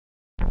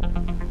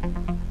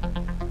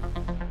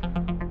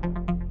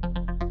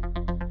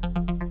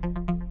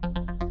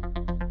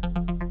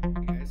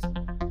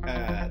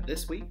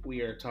This week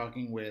we are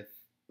talking with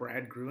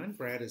Brad Gruen.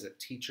 Brad is a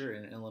teacher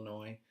in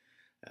Illinois.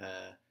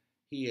 Uh,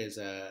 he has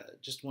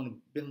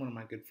been one of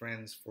my good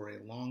friends for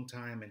a long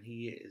time, and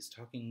he is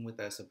talking with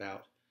us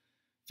about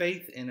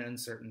faith in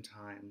uncertain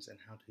times and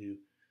how to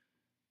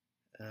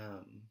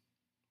um,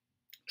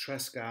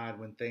 trust God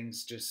when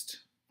things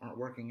just aren't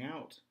working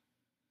out,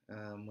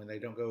 when they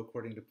don't go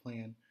according to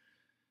plan.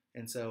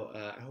 And so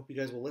I hope you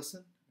guys will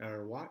listen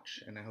or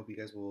watch, and I hope you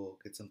guys will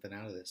get something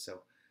out of this.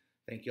 So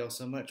thank you all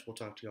so much. We'll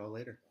talk to you all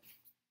later.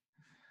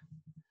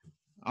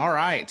 All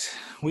right.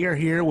 We are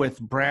here with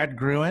Brad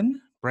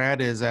Gruen. Brad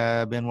has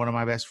been one of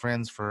my best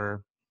friends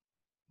for,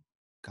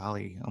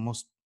 golly,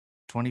 almost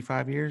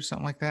 25 years,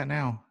 something like that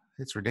now.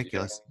 It's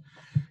ridiculous.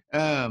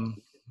 Herschel,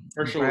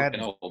 we're Brad,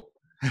 getting old.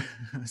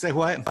 say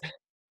what?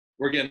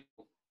 We're getting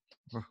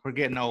We're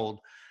getting old.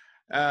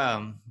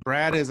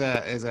 Brad is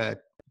a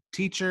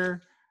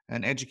teacher,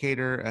 an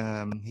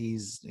educator.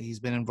 He's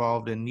been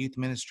involved in youth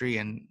ministry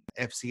and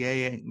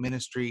FCA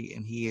ministry,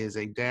 and he is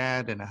a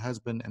dad and a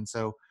husband. And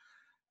so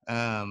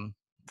um,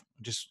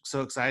 just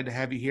so excited to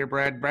have you here,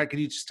 Brad. Brad, could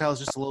you just tell us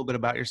just a little bit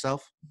about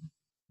yourself?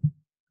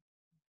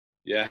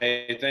 Yeah.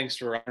 Hey, thanks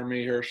for honoring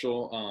me,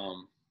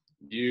 Herschel.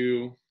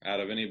 You,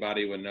 out of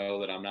anybody, would know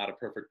that I'm not a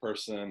perfect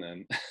person,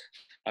 and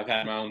I've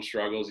had my own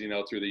struggles,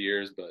 through the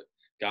years. But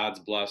God's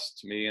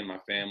blessed me and my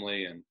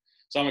family, and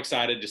so I'm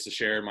excited just to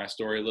share my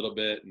story a little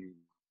bit and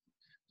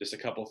just a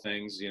couple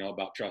things,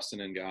 about trusting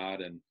in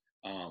God. And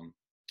um,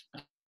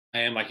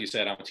 I am, like you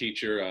said, I'm a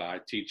teacher. I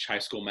teach high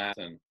school math,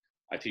 and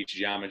I teach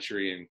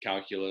geometry and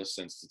calculus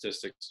and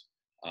statistics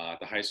at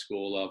the high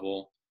school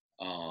level.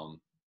 Um,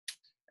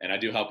 and I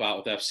do help out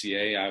with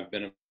FCA. I've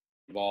been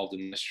involved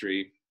in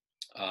ministry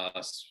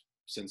uh,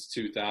 since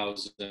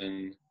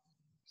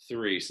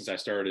 2003, since I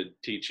started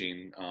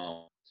teaching.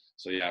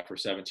 So yeah, for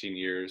 17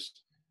 years.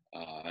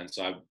 And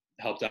so I've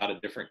helped out at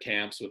different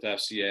camps with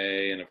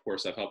FCA. And of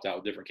course, I've helped out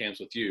with different camps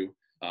with you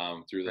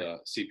through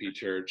the CP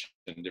Church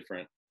and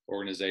different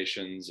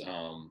organizations.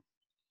 I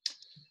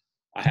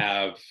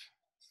have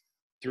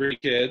three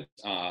kids.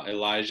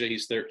 Elijah,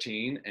 he's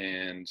 13,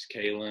 and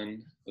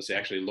Kaylin,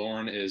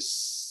 Lauren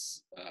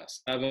is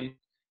 7,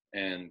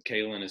 and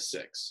Kaylin is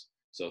 6.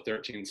 So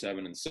 13,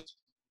 7, and 6.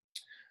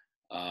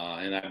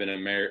 And I've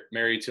been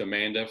married to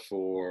Amanda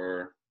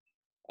for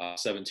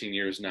 17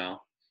 years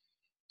now.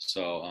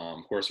 So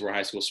of course we're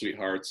high school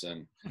sweethearts,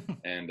 and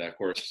of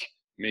course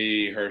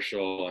me,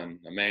 Herschel, and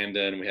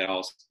Amanda, and we had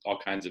all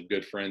kinds of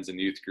good friends in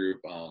the youth group.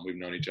 We've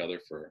known each other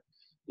for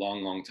a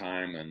long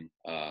time, and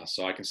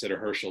so I consider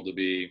Herschel to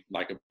be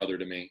like a brother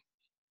to me.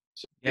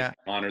 So yeah,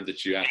 I'm honored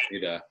that you asked me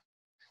to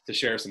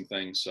share some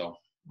things. So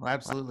well,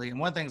 absolutely. And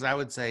one of the things I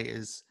would say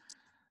is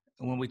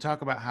when we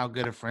talk about how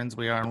good of friends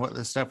we are and what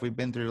the stuff we've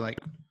been through, like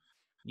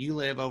you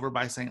live over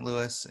by St.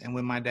 Louis, and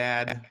when my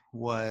dad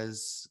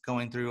was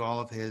going through all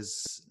of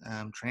his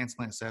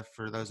transplant stuff,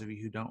 for those of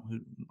you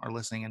who are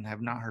listening and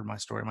have not heard my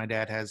story, my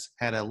dad has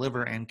had a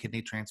liver and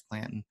kidney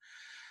transplant, and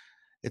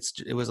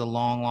it was a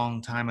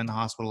long time in the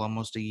hospital,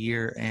 almost a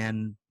year,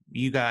 and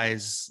you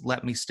guys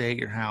let me stay at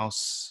your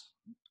house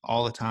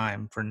all the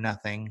time for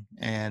nothing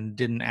and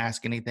didn't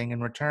ask anything in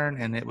return.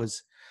 And it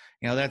was,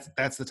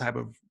 that's the type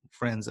of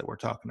friends that we're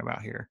talking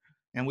about here.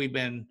 And we've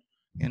been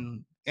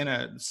in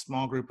a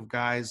small group of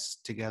guys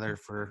together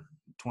for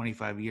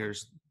 25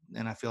 years.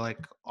 And I feel like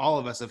all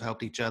of us have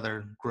helped each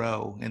other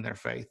grow in their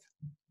faith.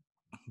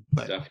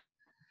 But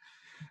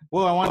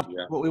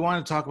what we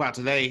want to talk about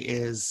today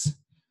is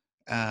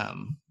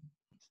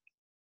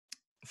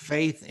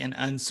faith in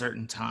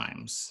uncertain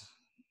times.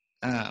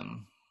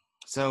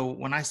 So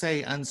when I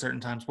say uncertain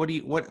times,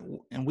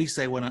 and we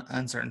say what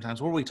uncertain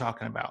times, what are we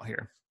talking about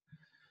here?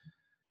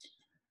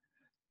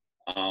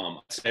 I'd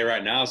say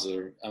right now is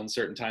an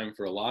uncertain time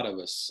for a lot of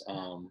us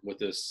with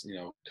this,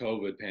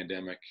 COVID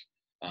pandemic,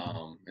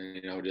 and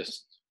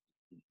just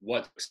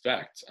what to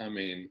expect. I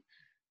mean,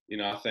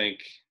 I think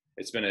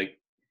it's been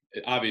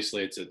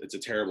obviously it's a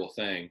terrible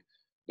thing,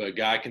 but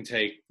God can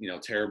take,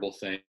 terrible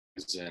things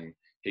and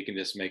he can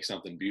just make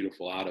something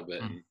beautiful out of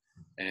it.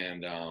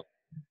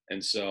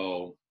 And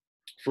so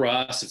for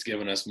us, it's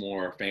given us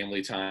more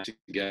family time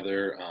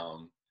together.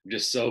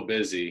 Just so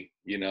busy,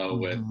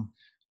 with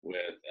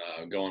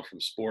going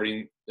from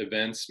sporting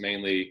events,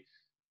 mainly,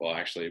 well,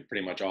 actually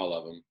pretty much all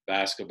of them: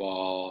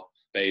 basketball,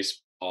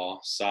 baseball,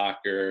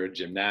 soccer,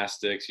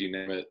 gymnastics, you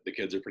name it. The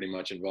kids are pretty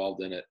much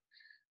involved in it.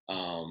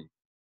 And,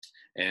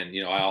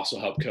 I also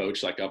help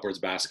coach like upwards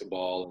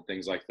basketball and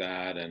things like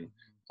that. And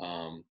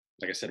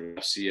like I said,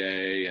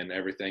 FCA and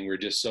everything, we're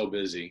just so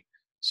busy.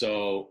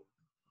 So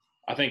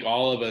I think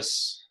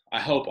I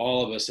hope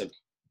all of us have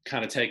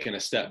kind of taken a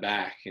step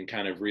back and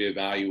kind of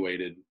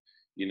reevaluated,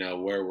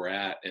 where we're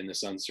at in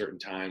this uncertain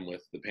time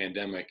with the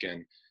pandemic,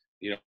 and,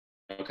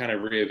 kind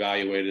of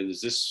reevaluated,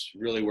 is this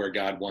really where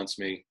God wants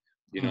me?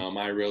 Am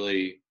I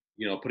really,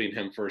 putting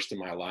him first in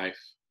my life?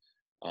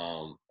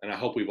 And I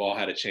hope we've all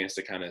had a chance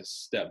to kind of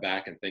step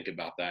back and think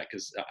about that,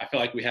 because I feel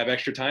like we have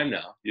extra time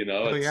now,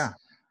 Oh, yeah.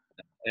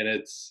 And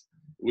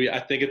I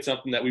think it's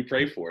something that we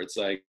pray for. It's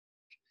like,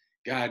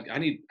 God, I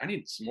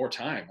need some more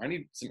time. I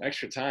need some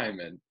extra time.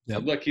 And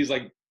Yep. look, he's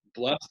like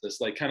blessed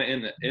us, like kind of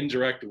in an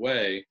indirect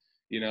way,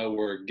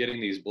 we're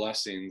getting these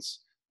blessings.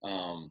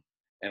 And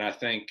I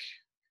think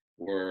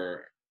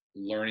we're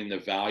learning the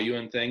value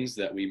in things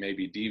that we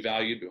maybe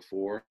devalued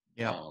before.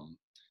 Yep.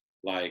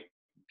 Like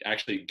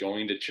actually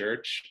going to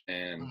church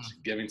and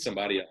giving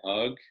somebody a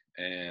hug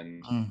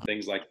and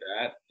things like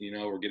that.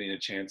 We're getting a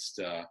chance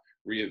to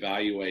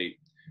reevaluate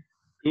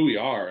who we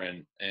are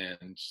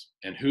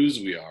and whose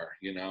we are,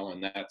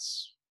 and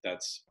that's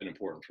been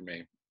important for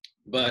me.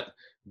 But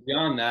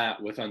beyond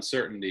that, with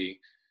uncertainty,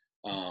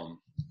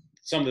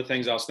 some of the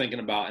things I was thinking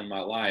about in my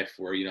life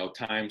were,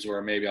 times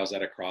where maybe I was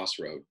at a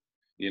crossroad,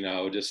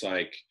 just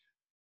like,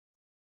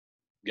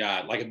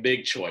 God, like a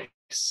big choice.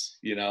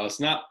 It's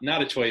not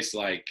a choice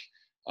like,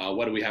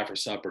 what do we have for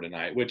supper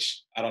tonight?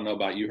 Which I don't know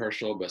about you,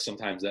 Herschel, but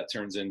sometimes that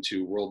turns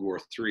into World War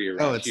III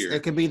around here.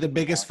 It could be the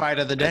biggest fight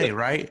of the day,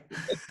 right?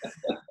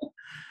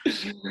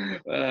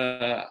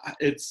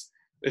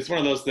 It's one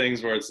of those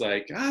things where it's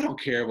like, I don't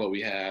care what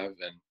we have,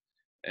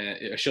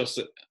 and she'll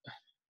say,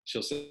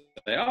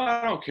 oh,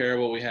 I don't care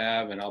what we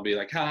have, and I'll be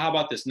like, how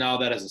about this? No,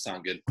 that doesn't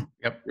sound good.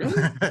 Yep. Really?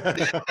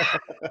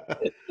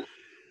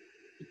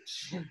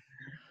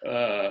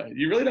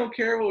 You really don't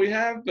care what we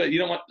have, but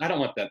I don't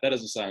want that. That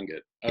doesn't sound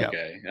good.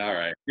 Okay. Yep. All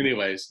right.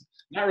 Anyways,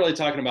 not really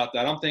talking about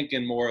that. I'm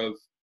thinking more of,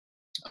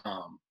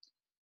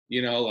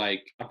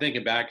 like I'm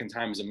thinking back in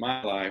times in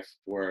my life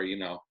where,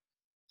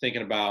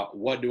 thinking about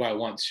what school do I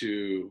want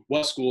to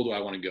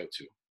go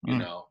to,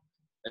 and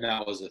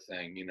that was the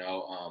thing,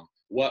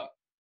 what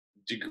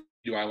degree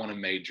do I want to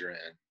major in?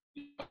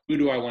 Who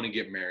do I want to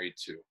get married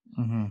to?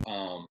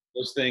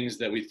 Those things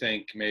that we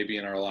think maybe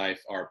in our life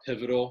are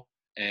pivotal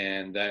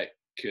and that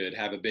could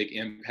have a big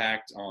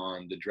impact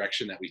on the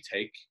direction that we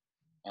take.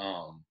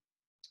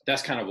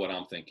 That's kind of what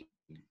I'm thinking.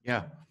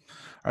 Yeah.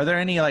 Are there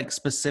any like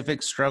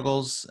specific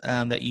struggles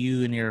that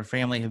you and your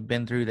family have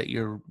been through that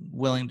you're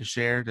willing to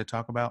share, to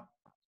talk about?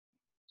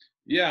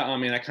 Yeah, I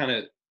mean, I kind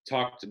of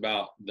talked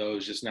about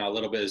those just now a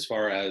little bit, as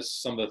far as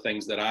some of the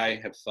things that I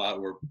have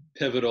thought were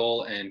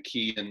pivotal and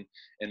key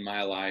in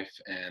my life.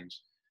 And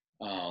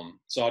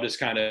so I'll just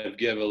kind of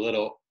give a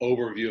little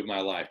overview of my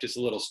life, just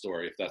a little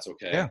story, if that's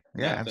okay. Yeah,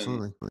 Nothing,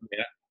 absolutely.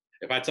 Yeah,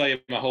 if I tell you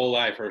my whole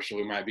life, Herschel,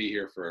 we might be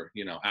here for,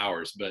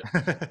 hours, but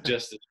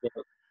just a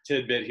short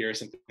tidbit here,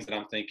 some things that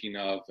I'm thinking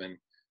of. And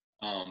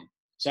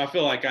so I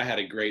feel like I had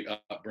a great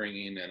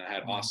upbringing, and I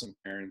had awesome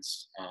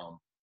parents,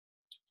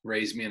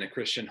 raised me in a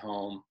Christian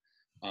home.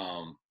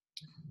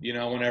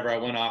 Whenever I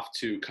went off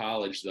to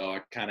college, though,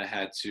 I kind of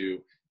had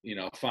to,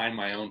 find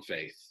my own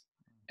faith.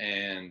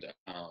 And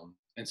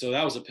so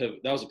that was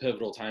a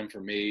pivotal time for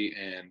me.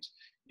 And,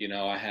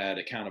 I had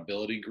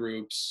accountability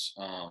groups,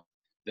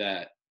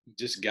 that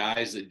just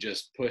guys that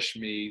just pushed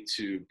me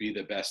to be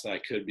the best that I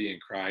could be in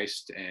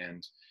Christ.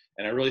 And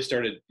I really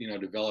started,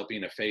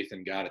 developing a faith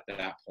in God at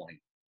that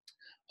point.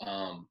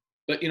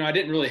 But, I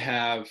didn't really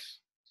have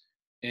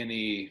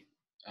any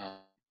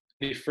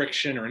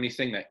friction or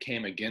anything that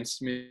came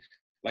against me.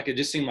 Like, it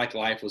just seemed like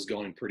life was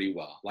going pretty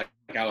well. Like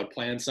I would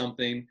plan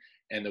something,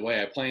 and the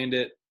way I planned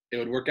it, it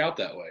would work out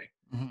that way.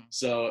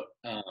 So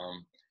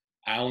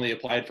I only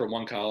applied for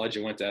one college.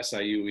 I went to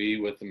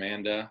SIUE with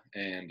Amanda,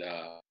 and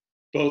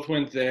both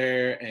went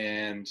there.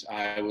 And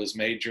I was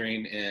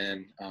majoring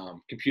in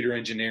computer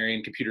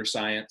engineering, computer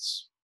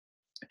science.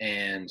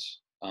 And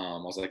I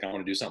was like, I want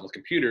to do something with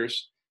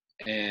computers.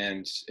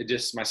 And it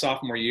just, my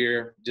sophomore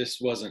year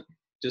just wasn't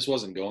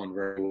going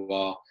very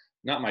well.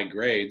 Not my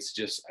grades,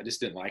 I just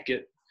didn't like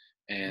it.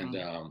 And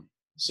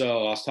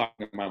so I was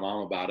talking to my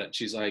mom about it, and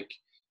she's like,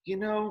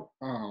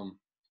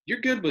 you're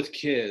good with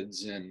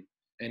kids, and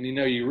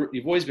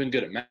you've always been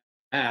good at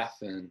math,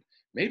 and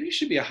maybe you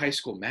should be a high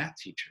school math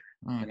teacher.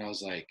 And I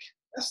was like,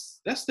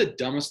 that's the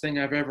dumbest thing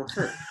I've ever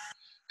heard.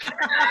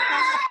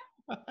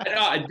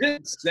 I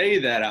didn't say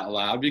that out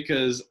loud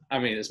because, I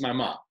mean, it's my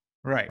mom.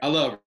 Right. I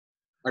love her.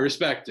 I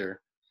respect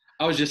her.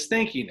 I was just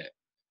thinking it.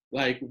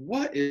 Like,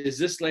 what is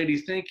this lady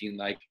thinking?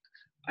 Like,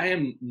 I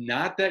am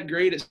not that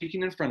great at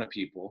speaking in front of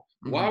people.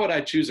 Why would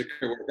I choose a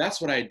career where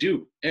that's what I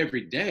do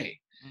every day?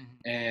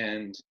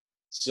 And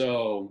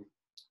so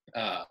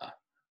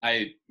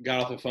I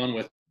got off the phone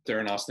with her,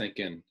 and I was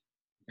thinking,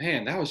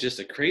 man, that was just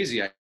a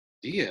crazy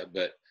idea.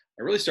 But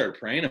I really started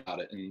praying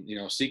about it and,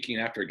 seeking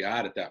after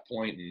God at that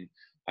point. And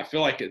I feel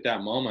like at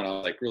that moment, I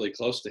was like really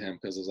close to him,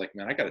 because I was like,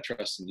 man, I got to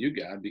trust in you,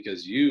 God,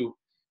 because you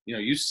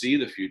see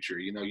the future,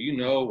 you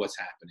know what's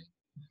happening.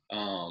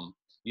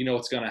 You know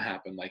what's going to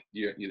happen. Like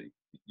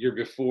you're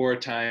before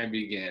time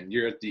began,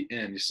 you're at the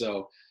end.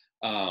 So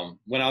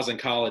when I was in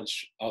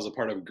college, I was a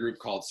part of a group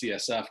called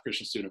CSF,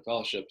 Christian Student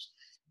Fellowships.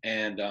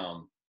 And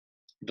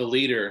the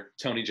leader,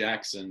 Tony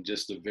Jackson,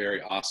 just a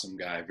very awesome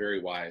guy,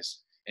 very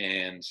wise.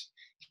 And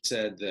he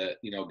said that,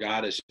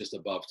 God is just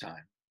above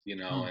time,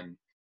 and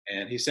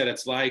he said,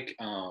 it's like,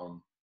 a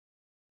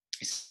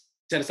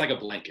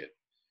blanket.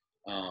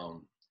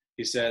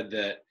 He said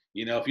that,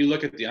 if you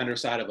look at the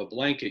underside of a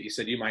blanket, he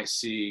said you might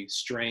see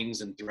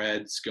strings and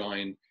threads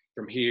going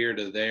from here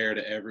to there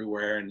to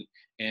everywhere.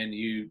 And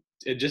you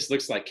it just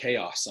looks like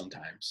chaos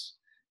sometimes.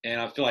 And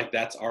I feel like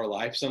that's our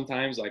life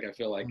sometimes. Like, I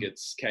feel like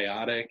it's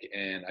chaotic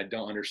and I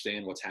don't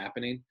understand what's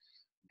happening.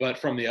 But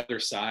from the other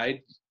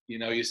side, you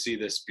know, you see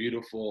this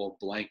beautiful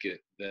blanket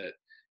that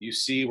you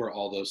see where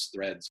all those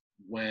threads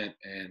went,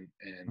 and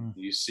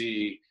you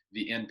see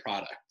the end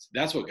product.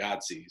 That's what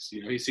God sees.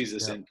 You know, he sees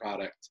this end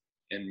product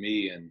in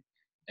me,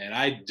 and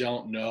I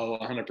don't know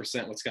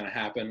 100% what's going to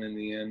happen in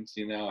the end.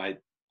 You know,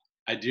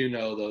 I do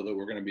know though that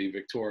we're going to be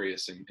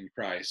victorious in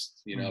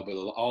Christ, you know, but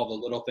all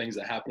the little things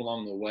that happen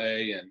along the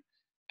way, and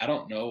I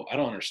don't know, I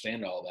don't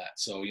understand all that.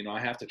 So, you know, I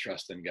have to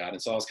trust in God.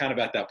 And so I was kind of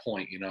at that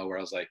point, you know, where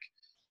I was like,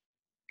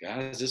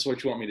 God, is this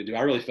what you want me to do?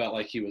 I really felt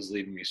like he was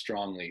leading me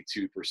strongly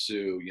to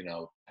pursue, you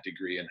know, a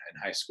degree in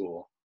high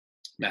school,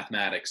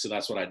 mathematics. So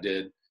that's what I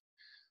did.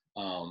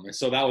 And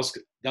so that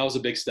was a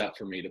big step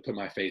for me, to put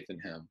my faith in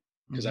him,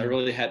 because I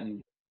really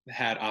hadn't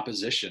had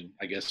opposition,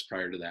 I guess,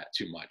 prior to that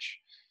too much.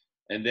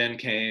 And then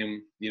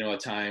came, you know, a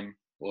time,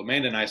 well,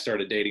 Amanda and I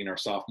started dating our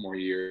sophomore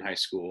year in high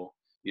school,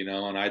 you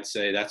know, and I'd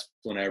say that's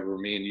whenever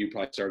me and you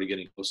probably started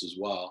getting close as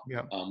well,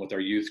 with our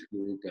youth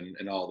group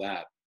and all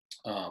that.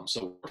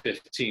 So we're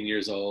 15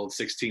 years old,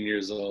 16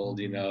 years old,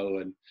 you know,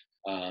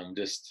 and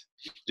just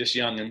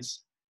youngins.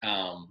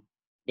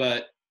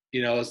 But,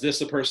 you know, is this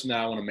the person that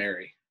I want to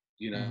marry?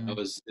 You know,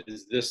 is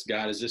this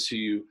God, is this who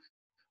you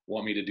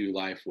want me to do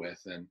life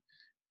with?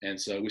 And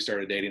so we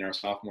started dating our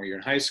sophomore year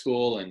in high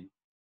school,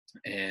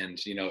 and,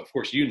 you know, of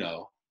course, you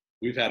know,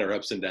 we've had our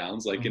ups and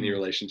downs like any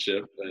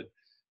relationship, but,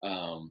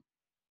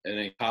 and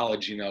in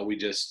college, you know,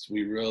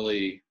 we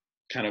really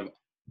kind of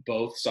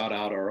both sought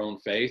out our own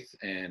faith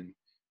and,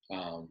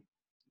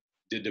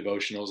 did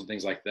devotionals and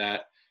things like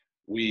that.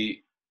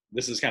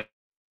 This is kind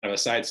of a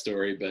side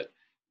story, but,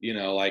 you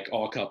know, like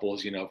all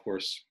couples, you know, of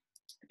course,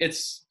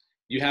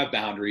 you have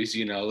boundaries,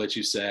 you know, that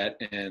you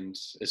set, and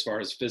as far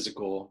as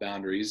physical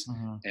boundaries,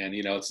 and,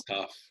 you know, it's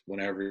tough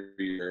whenever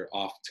you're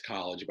off to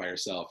college by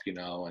yourself, you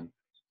know, and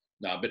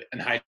but in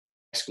high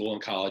school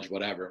and college,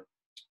 whatever,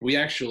 we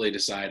actually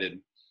decided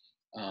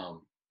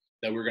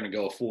that we're going to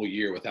go a full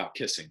year without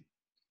kissing,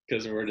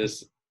 because we're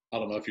just, I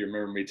don't know if you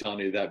remember me telling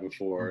you that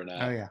before or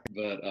not. Oh yeah.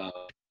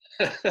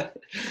 But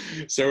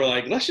so we're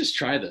like, let's just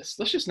try this.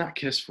 Let's just not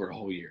kiss for a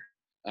whole year.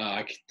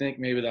 I think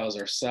maybe that was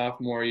our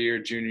sophomore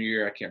year, junior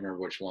year. I can't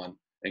remember which one,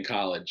 in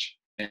college.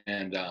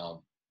 And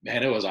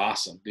man, it was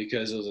awesome,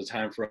 because it was a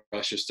time for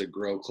us just to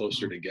grow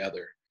closer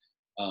together.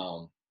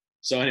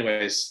 So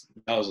anyways,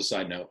 that was a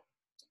side note.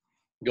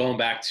 Going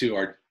back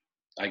to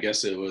I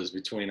guess it was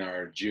between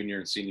our junior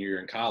and senior year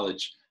in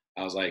college,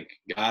 I was like,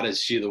 God,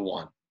 is she the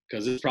one?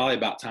 Because it's probably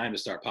about time to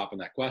start popping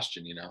that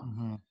question, you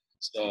know?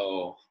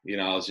 So, you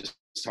know, I was just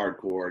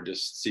hardcore,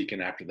 just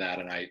seeking after that.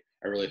 And I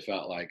really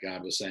felt like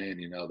God was saying,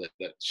 you know,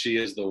 that she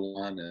is the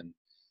one. And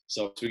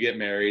so we get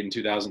married in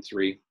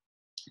 2003.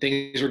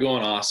 Things were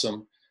going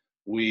awesome.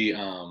 We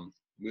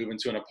move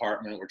into an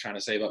apartment. We're trying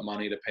to save up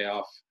money to pay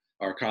off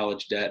our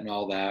college debt and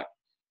all that.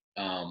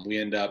 We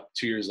end up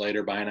 2 years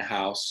later buying a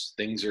house.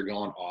 Things are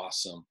going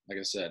awesome. Like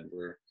I said,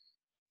 we're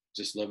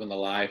just living the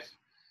life.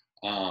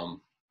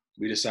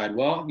 We decide,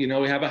 well, you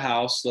know, we have a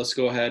house. Let's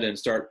go ahead and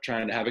start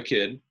trying to have a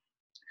kid.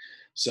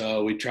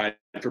 So we tried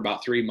for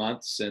about 3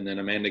 months, and then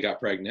Amanda got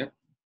pregnant.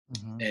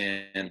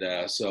 And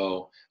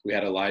so we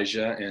had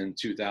Elijah in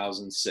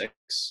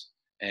 2006,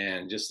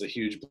 and just a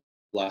huge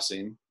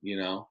blessing, you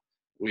know.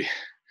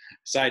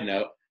 Side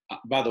note,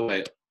 by the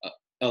way,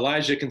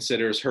 Elijah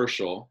considers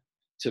Herschel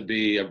to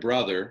be a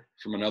brother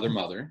from another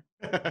mother.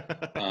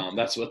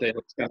 That's what they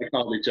kind of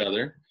called each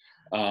other.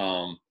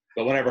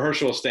 But whenever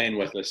Herschel was staying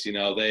with us, you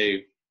know,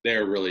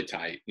 they're really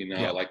tight, you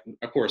know, like,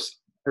 of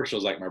course,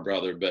 Herschel's like my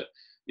brother, but,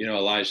 you know,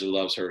 Elijah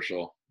loves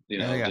Herschel, you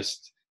know,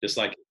 just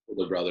like his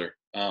older brother.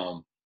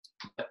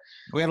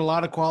 We had a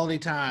lot of quality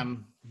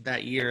time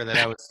that year that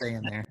I was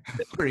staying there,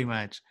 pretty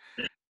much.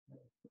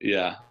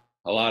 Yeah.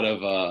 A lot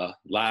of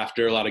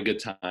laughter, a lot of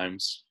good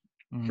times,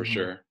 for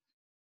sure.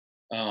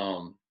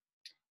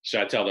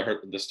 Should I tell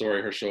the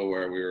story, Herschel,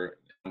 where we were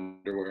in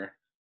underwear?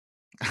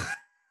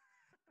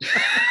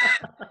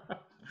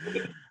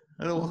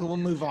 We'll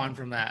move on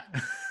from that.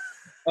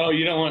 Oh,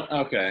 you don't want?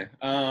 Okay.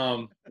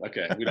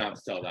 Okay. We don't have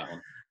to tell that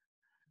one.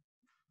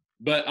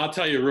 But I'll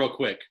tell you real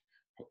quick.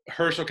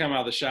 Herschel came out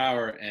of the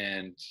shower,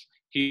 and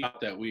he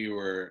thought that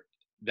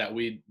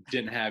we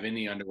didn't have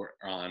any underwear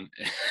on,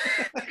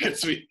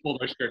 because we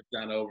pulled our shirts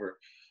down over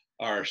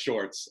our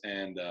shorts.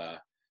 And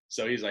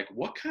so he's like,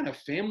 "What kind of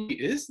family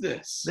is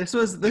this?" This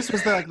was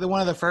like the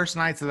one of the first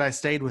nights that I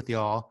stayed with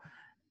y'all,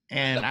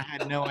 and I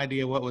had no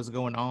idea what was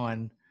going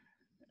on.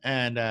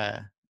 And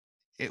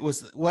it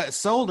was what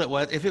sold it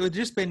was, if it had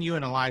just been you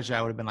and Elijah,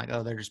 I would have been like,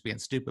 oh, they're just being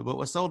stupid. But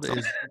what sold it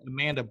is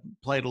Amanda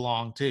played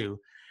along too.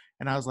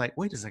 And I was like,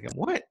 wait a second,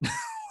 what?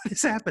 What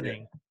is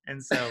happening? Yeah.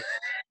 And so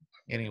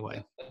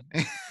anyway.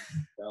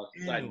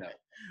 Side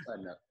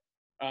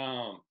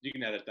note. You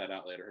can edit that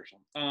out later,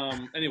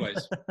 Herschel.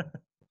 Anyways,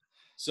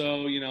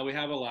 so, you know, we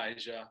have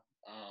Elijah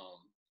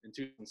in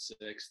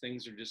 2006.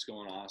 Things are just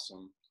going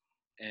awesome.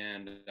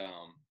 And,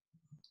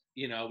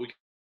 you know, we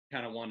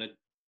kind of wanted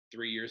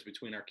 3 years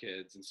between our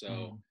kids. And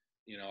so,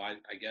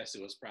 I guess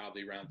it was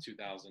probably around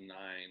 2009,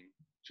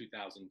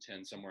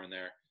 2010, somewhere in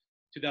there.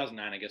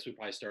 2009, I guess we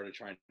probably started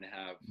trying to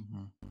have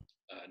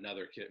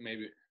another kid.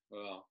 Maybe,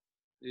 well,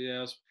 yeah,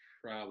 it was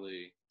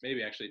probably,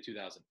 maybe actually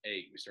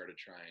 2008 we started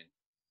trying.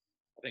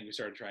 I think we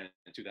started trying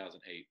in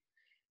 2008.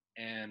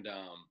 And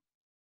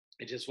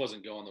it just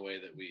wasn't going the way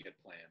that we had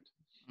planned.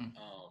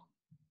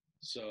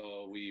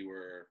 So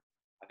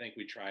I think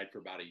we tried for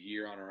about a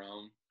year on our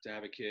own to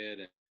have a kid.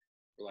 And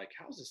we're like,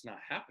 how is this not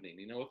happening?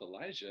 With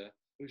Elijah,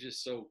 it was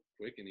just so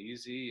quick and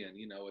easy. And,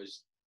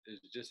 it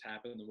just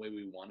happened the way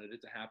we wanted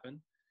it to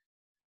happen.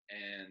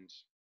 And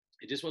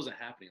it just wasn't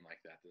happening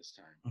like that this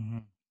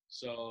time.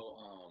 So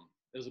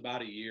it was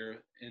about a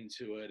year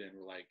into it, and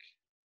we're like,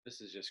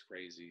 this is just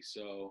crazy.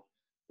 So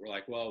we're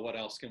like, well, what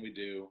else can we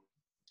do?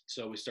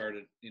 So we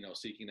started,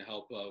 seeking the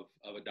help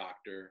of a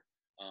doctor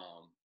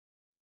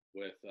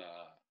with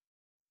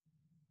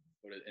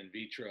in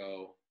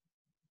vitro,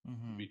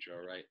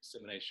 right?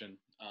 Insemination.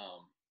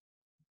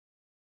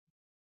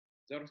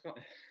 Is that what it's called?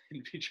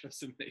 In vitro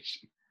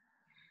insemination.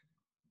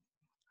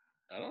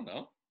 I don't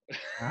know.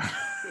 I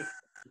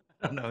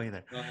don't know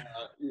either.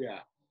 Yeah.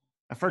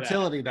 A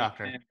fertility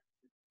doctor.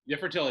 Yeah,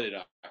 fertility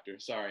doctor.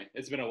 Sorry.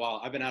 It's been a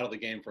while. I've been out of the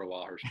game for a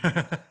while, Herschel.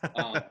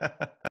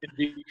 In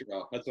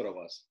vitro, that's what it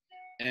was.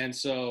 And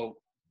so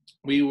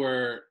we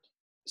were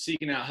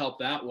seeking out help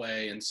that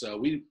way. And so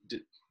we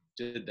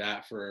did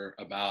that for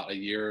about a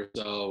year or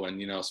so,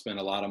 and, spent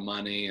a lot of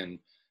money and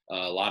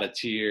a lot of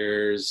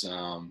tears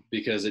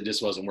because it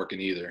just wasn't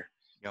working either.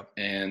 Yep.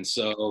 And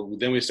so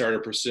then we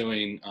started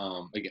pursuing,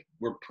 again,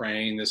 we're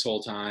praying this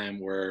whole time.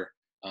 We're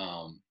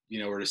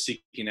just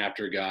seeking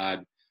after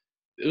God.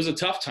 It was a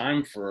tough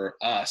time for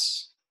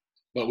us,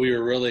 but we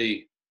were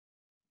really,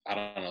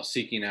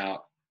 seeking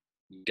out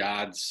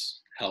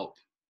God's help,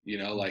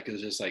 like, it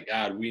was just like,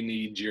 God, we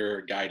need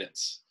your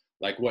guidance.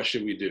 Like, what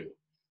should we do?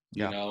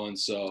 And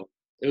so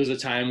it was a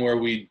time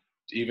where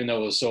even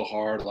though it was so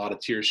hard, a lot of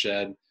tears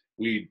shed,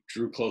 we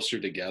drew closer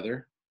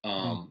together.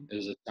 It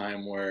was a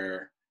time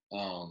where,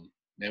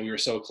 we were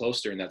so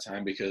close during that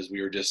time because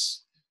we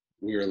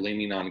were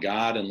leaning on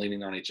God and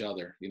leaning on each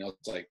other.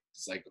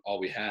 It's like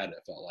all we had,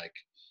 it felt like.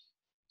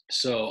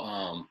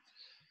 So,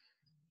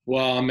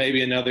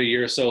 maybe another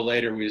year or so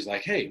later, we was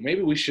like, hey,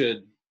 maybe we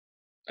should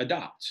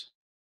adopt.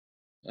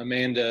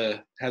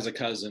 Amanda has a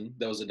cousin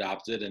that was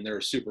adopted, and they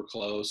were super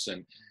close,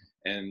 and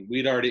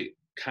we'd already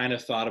kind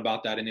of thought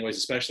about that anyways,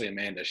 especially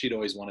Amanda. She'd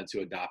always wanted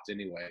to adopt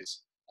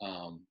anyways.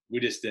 We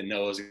just didn't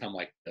know it was gonna come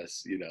like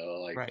this,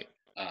 right.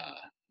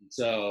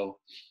 So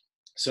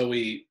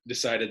we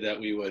decided that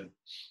we would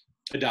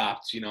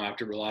adopt,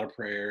 after a lot of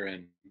prayer,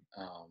 and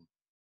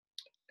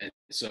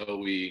so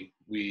we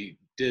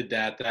did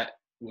that. That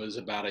was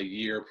about a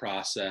year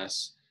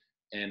process,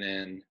 and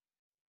then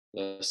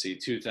let's see,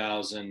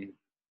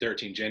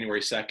 2013,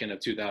 January 2nd of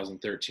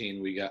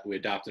 2013, we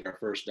adopted our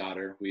first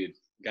daughter. We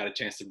got a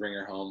chance to bring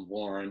her home,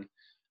 Lauren.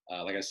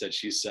 Like I said,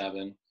 she's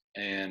 7,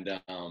 and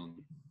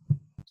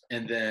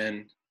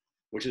then,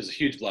 which is a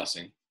huge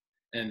blessing.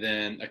 And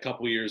then a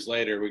couple years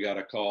later, we got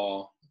a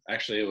call.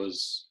 Actually, it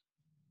was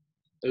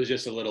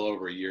just a little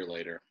over a year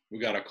later. We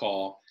got a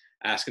call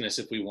asking us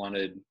if we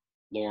wanted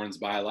Lauren's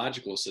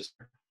biological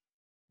sister,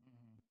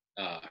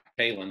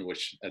 Kaylin,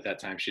 which at that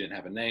time she didn't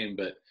have a name,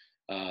 but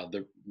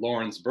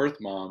Lauren's birth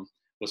mom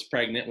was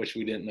pregnant, which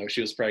we didn't know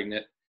she was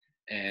pregnant,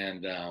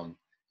 and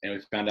we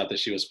found out that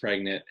she was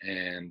pregnant,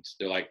 and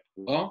they're like,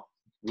 well,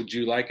 would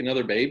you like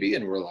another baby?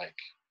 And we're like,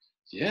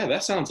 yeah,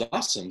 that sounds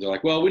awesome. They're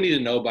like, well, we need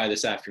to know by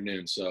this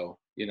afternoon, so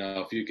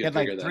if you could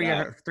figure that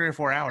out. 3 or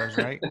 4 hours,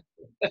 right?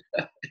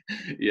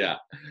 Yeah.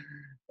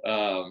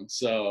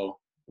 So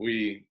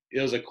it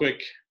was a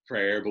quick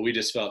prayer, but we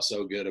just felt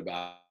so good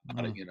about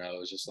it. It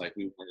was just like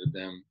we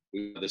wanted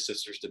the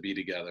sisters to be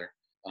together.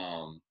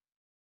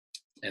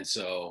 And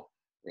so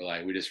we're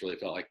like, we just really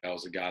felt like that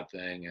was a God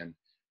thing.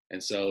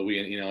 And so we,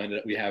 ended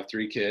up, we have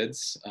 3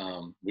 kids.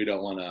 We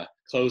don't want to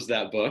close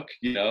that book,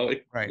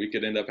 Right. We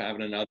could end up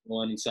having another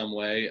one in some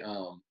way.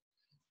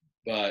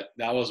 But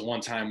that was one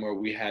time where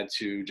we had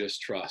to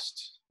just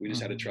trust. We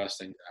just had to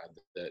trust in God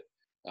that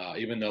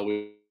even though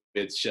we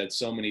had shed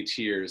so many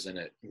tears, and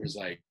it was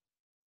like,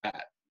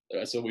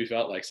 that's what we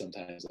felt like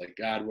sometimes, like,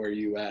 God, where are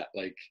you at?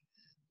 Like,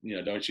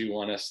 don't you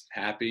want us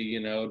happy?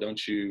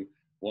 Don't you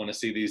want to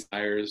see these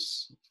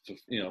desires,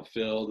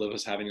 filled of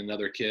us having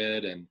another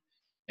kid?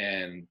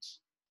 And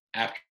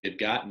after we'd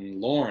gotten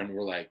Lauren,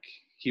 we're like,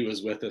 he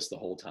was with us the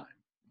whole time.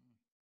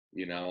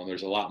 And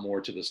there's a lot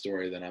more to the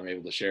story than I'm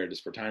able to share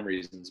just for time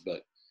reasons,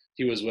 but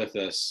he was with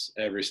us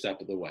every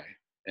step of the way.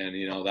 And,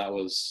 that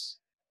was,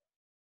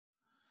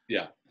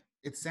 yeah.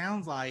 It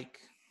sounds like,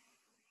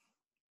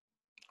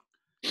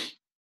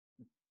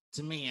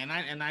 to me, and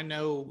I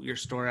know your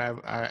story.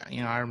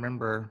 I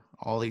remember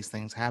all these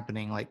things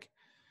happening.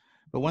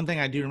 But one thing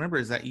I do remember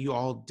is that you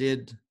all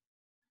did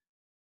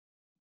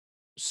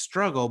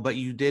struggle, but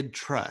you did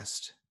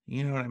trust.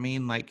 You know what I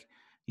mean? Like,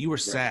 you were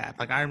sad.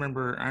 Like, I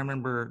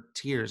remember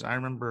tears. I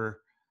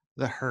remember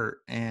the hurt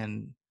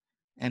and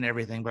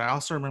everything. But I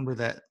also remember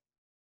that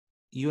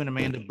you and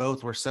Amanda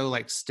both were so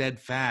like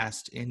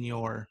steadfast in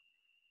your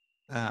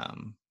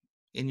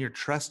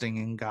trusting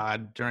in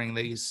God during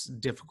these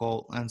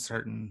difficult,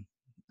 uncertain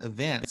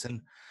events.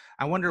 And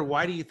I wonder,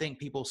 why do you think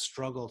people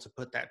struggle to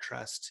put that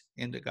trust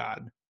into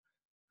God?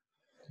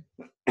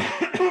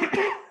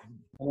 I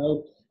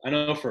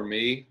know for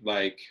me,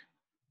 like,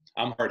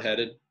 I'm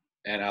hard-headed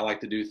and I like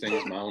to do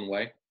things my own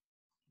way.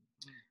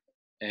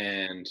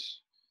 And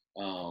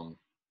um,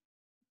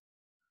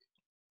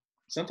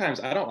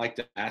 sometimes I don't like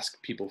to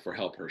ask people for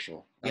help,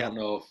 Herschel. I Yeah. don't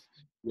know if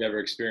you ever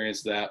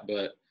experienced that,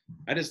 but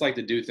I just like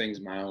to do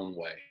things my own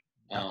way.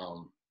 Yeah.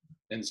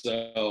 And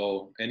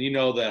so, and you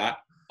know that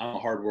I'm a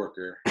hard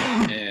worker,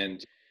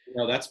 and you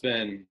know that's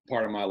been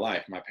part of my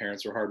life. My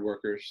parents were hard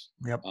workers.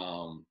 Yep.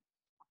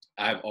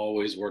 I've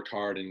always worked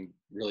hard and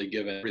really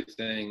given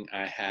everything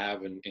I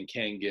have and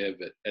can give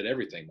at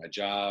everything, my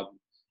job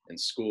and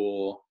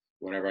school.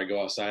 Whenever I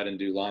go outside and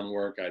do lawn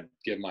work, I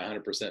give my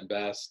 100%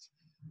 best.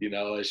 You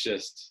know, that's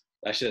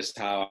just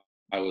how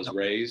I was Yep.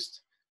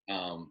 raised.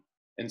 And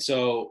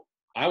so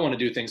I want to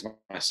do things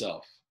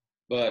myself,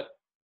 but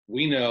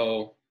we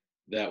know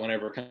that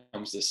whenever it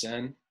comes to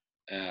sin,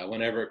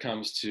 whenever it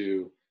comes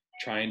to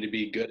trying to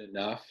be good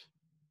enough,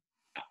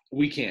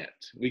 we can't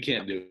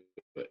do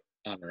it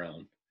on our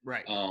own.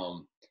 Right.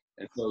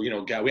 And so, you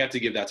know, God, we have to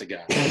give that to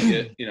God.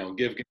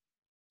 Give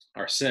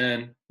our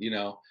sin,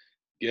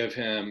 give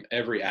him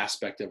every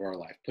aspect of our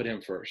life, put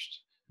him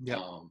first. Yep.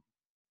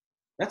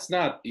 That's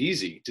not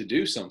easy to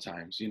do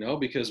sometimes,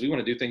 because we want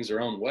to do things our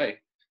own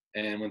way.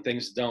 And when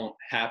things don't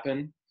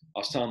happen, I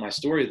was telling my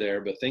story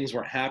there, but things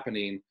weren't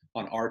happening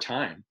on our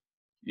time,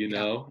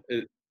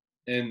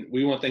 and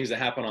we want things to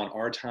happen on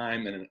our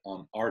time and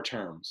on our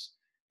terms.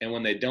 And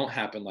when they don't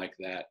happen like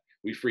that,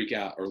 we freak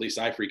out, or at least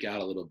I freak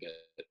out a little bit,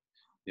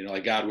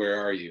 like, God, where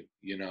are you?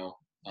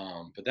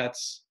 But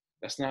that's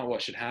not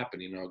what should happen.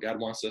 God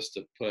wants us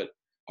to put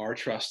our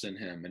trust in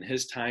him, and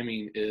his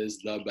timing is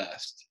the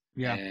best.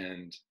 Yeah.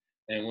 And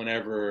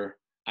whenever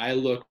I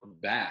look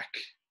back,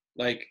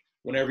 like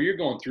whenever you're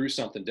going through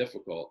something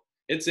difficult,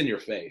 it's in your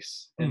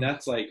face. And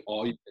that's like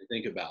all you can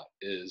think about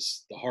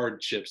is the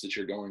hardships that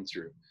you're going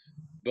through.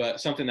 But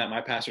something that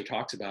my pastor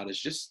talks about is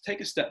just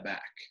take a step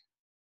back.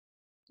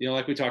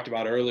 Like we talked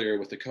about earlier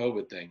with the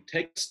COVID thing,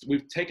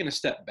 we've taken a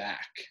step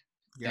back.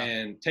 Yeah.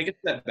 And take a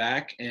step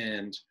back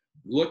and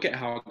look at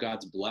how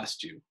God's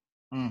blessed you.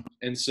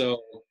 And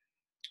so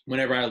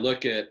whenever I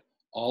look at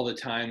all the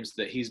times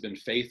that he's been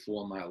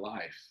faithful in my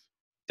life,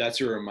 that's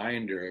a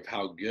reminder of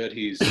how good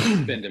he's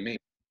been to me.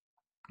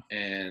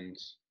 And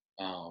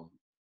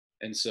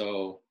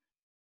so,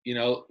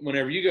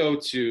 whenever you go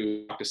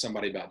to talk to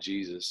somebody about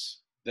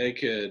Jesus, they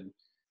could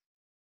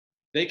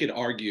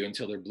argue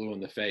until they're blue in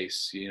the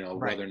face, right,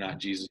 whether or not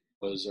Jesus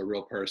was a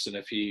real person,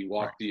 if he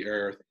walked the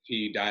earth, if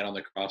he died on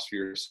the cross for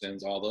your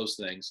sins, all those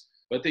things,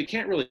 but they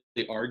can't really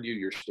argue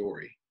your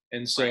story.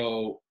 And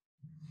so,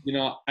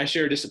 I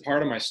share just a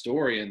part of my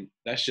story, and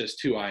that's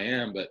just who I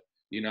am. But,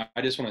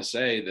 I just want to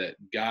say that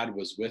God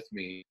was with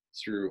me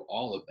through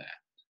all of that,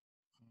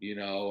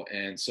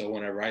 and so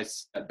whenever I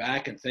step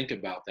back and think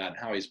about that and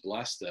how he's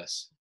blessed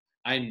us,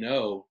 I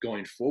know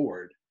going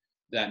forward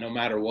that no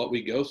matter what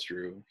we go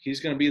through, he's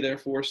going to be there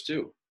for us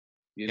too.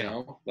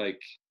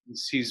 Like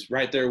he's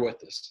right there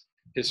with us.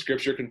 His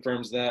scripture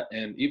confirms that,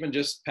 and even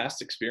just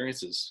past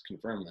experiences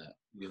confirm that.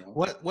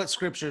 What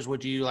scriptures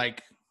would you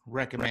like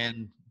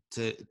recommend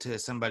to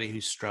somebody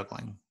who's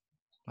struggling?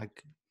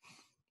 Like,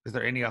 is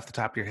there any off the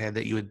top of your head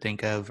that you would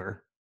think of?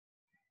 Or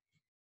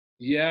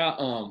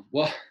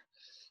well,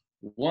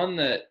 one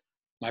that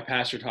my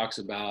pastor talks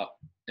about,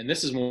 and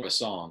this is more of a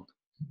song,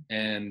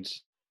 and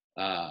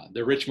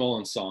the Rich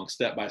Mullins song,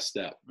 Step by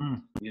Step,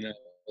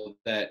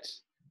 that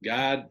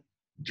God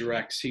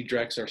directs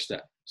our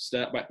step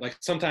by, like,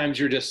 sometimes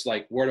you're just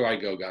like, where do I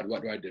go, God?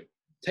 What do I do?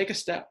 Take a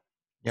step.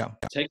 Yeah.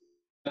 Take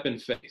a step in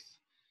faith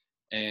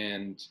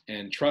and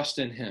trust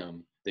in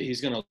him that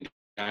he's going to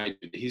guide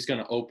you, that he's going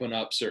to open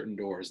up certain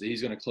doors, that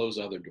he's going to close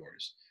other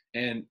doors.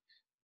 And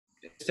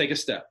take a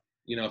step.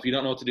 If you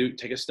don't know what to do,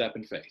 take a step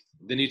in faith.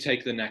 Then you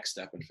take the next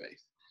step in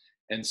faith.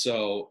 And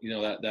so,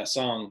 that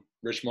song,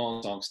 Rich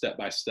Mullins song, Step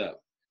by Step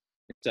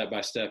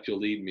you'll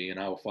lead me and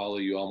I will follow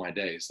you all my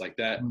days. Like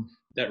that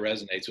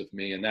resonates with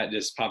me. And that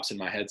just pops in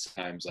my head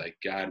sometimes, like,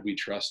 God, we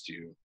trust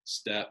you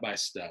step by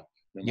step,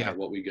 no matter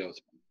what we go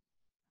through.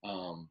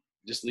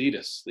 Just lead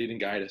and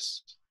guide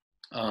us.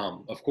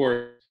 Of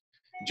course,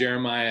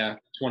 Jeremiah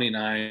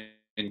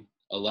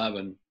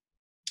 29:11.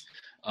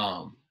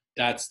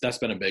 That's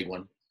been a big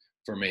one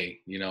for me,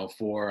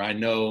 for I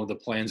know the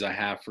plans I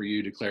have for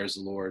you, declares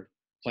the Lord,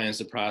 plans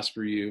to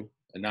prosper you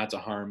and not to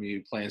harm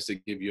you, plans to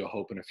give you a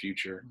hope and a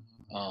future.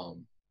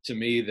 To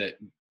me, that,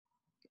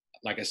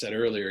 like I said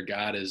earlier,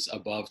 God is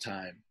above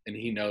time and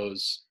he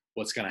knows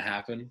what's going to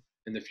happen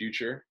in the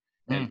future,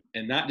 and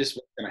not just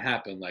what's going to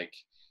happen. Like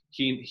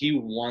he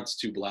wants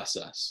to bless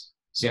us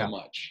so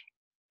much.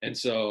 And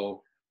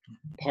so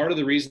part of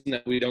the reason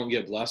that we don't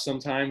get blessed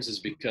sometimes is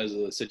because of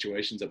the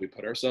situations that we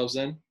put ourselves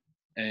in.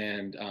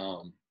 And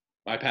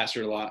my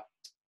pastor a lot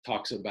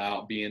talks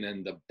about being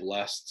in the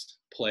blessed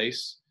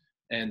place.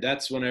 And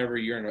that's whenever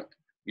you're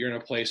in a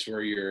place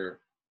where you're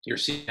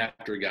seeking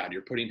after God,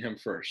 you're putting him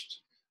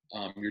first.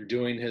 You're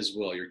doing his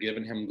will, you're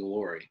giving him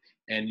glory,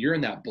 and you're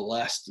in that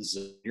blessed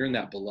zone, you're in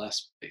that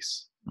blessed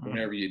place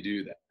whenever you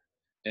do that.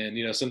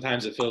 And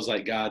sometimes it feels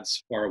like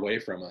God's far away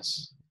from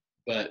us,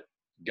 but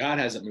God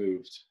hasn't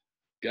moved.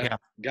 Yeah.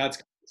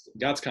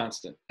 God's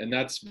constant, and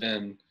that's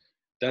been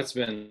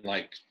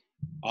like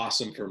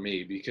awesome for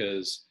me,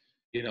 because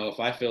if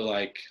I feel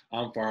like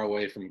I'm far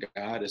away from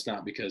God, it's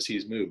not because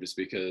he's moved, it's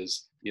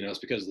because it's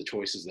because of the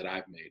choices that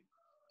I've made.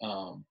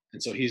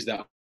 And so he's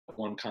that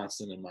one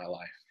constant in my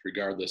life,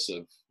 regardless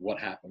of what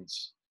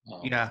happens.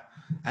 Yeah.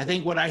 I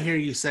think what I hear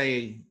you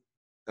say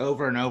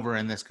over and over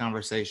in this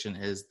conversation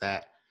is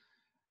that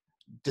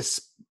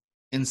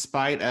in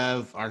spite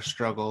of our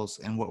struggles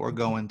and what we're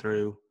going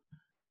through,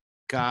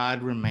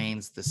 God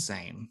remains the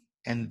same.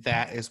 And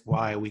that is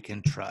why we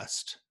can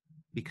trust,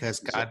 because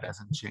God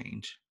doesn't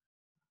change.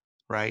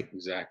 Right?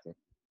 Exactly.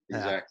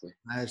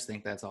 I just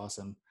think that's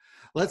awesome.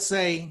 Let's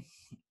say,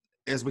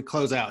 as we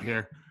close out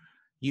here,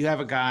 you have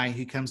a guy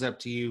who comes up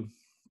to you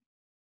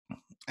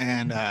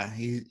and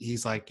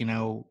he's like,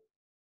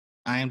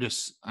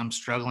 I'm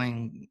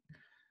struggling.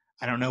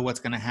 I don't know what's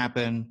going to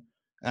happen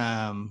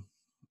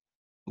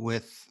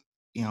with,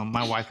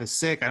 my wife is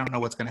sick. I don't know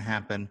what's going to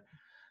happen.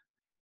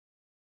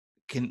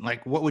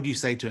 What would you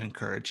say to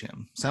encourage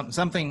him?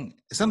 Something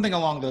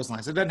along those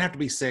lines. It doesn't have to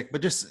be sick,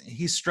 but just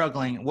he's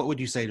struggling. What would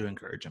you say to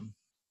encourage him?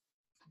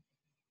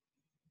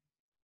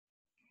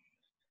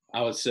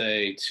 I would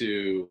say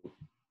to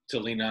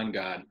lean on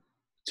God,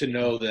 to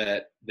know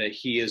that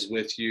he is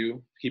with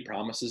you. He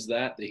promises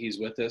that he's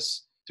with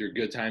us through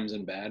good times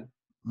and bad,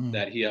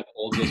 that he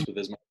upholds us with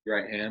his mighty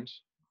right hand.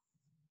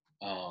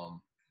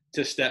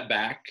 To step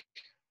back,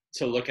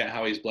 to look at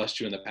how he's blessed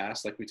you in the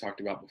past, like we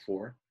talked about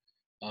before.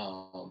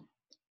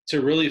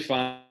 To really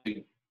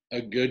find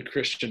a good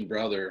Christian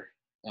brother,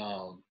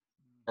 or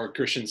a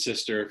Christian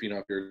sister, if you're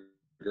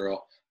a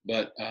girl,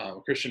 but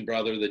a Christian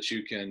brother that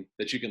you can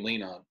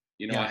lean on.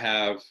 I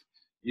have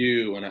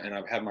you, and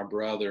I have my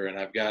brother, and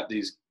I've got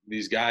these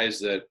guys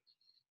that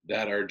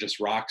are just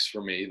rocks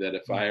for me, that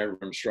if I ever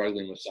am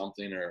struggling with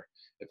something, or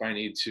if I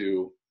need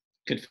to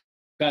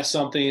confess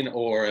something,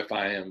 or if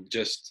I'm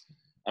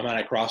at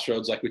a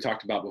crossroads, like we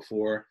talked about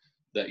before,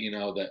 that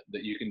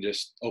that you can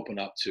just open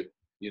up to,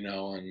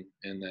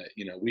 and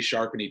that we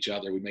sharpen each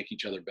other, we make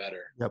each other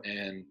better. Yep.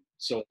 And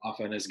so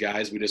often as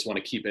guys, we just want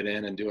to keep it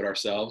in and do it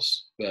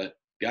ourselves, but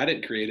God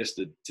didn't create us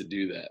to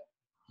do that.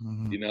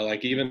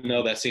 Even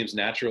though that seems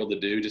natural to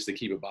do, just to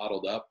keep it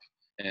bottled up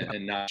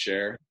and not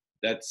share,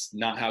 that's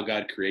not how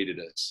God created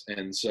us.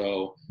 And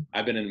so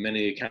I've been in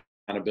many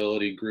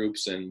accountability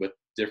groups and with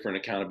different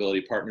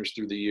accountability partners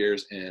through the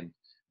years, and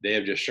they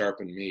have just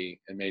sharpened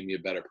me and made me a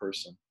better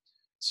person.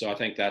 So I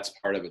think that's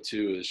part of it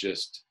too, is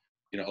just,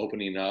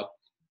 opening up,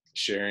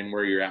 sharing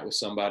where you're at with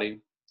somebody,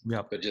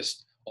 but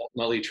just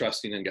ultimately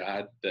trusting in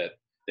God that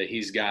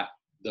he's got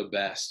the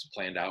best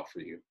planned out for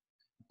you.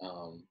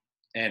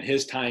 And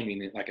his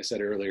timing, like I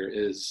said earlier,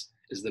 is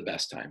the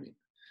best timing.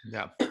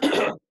 Yeah.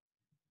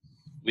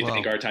 We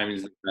think our timing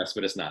is the best,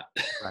 but it's not.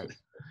 Right.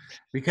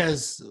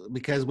 Because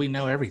we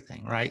know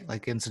everything, right?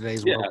 Like in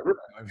today's world.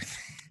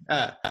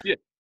 Yeah.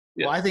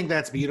 Well, I think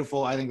that's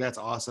beautiful. I think that's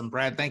awesome.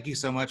 Brad, thank you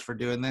so much for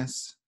doing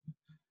this.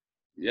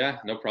 Yeah,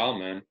 no problem,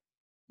 man.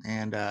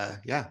 And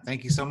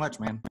thank you so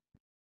much, man.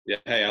 Yeah.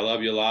 Hey, I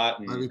love you a lot.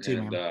 And, love you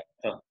too, man.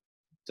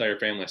 Tell your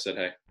family I said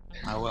hey.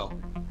 I will.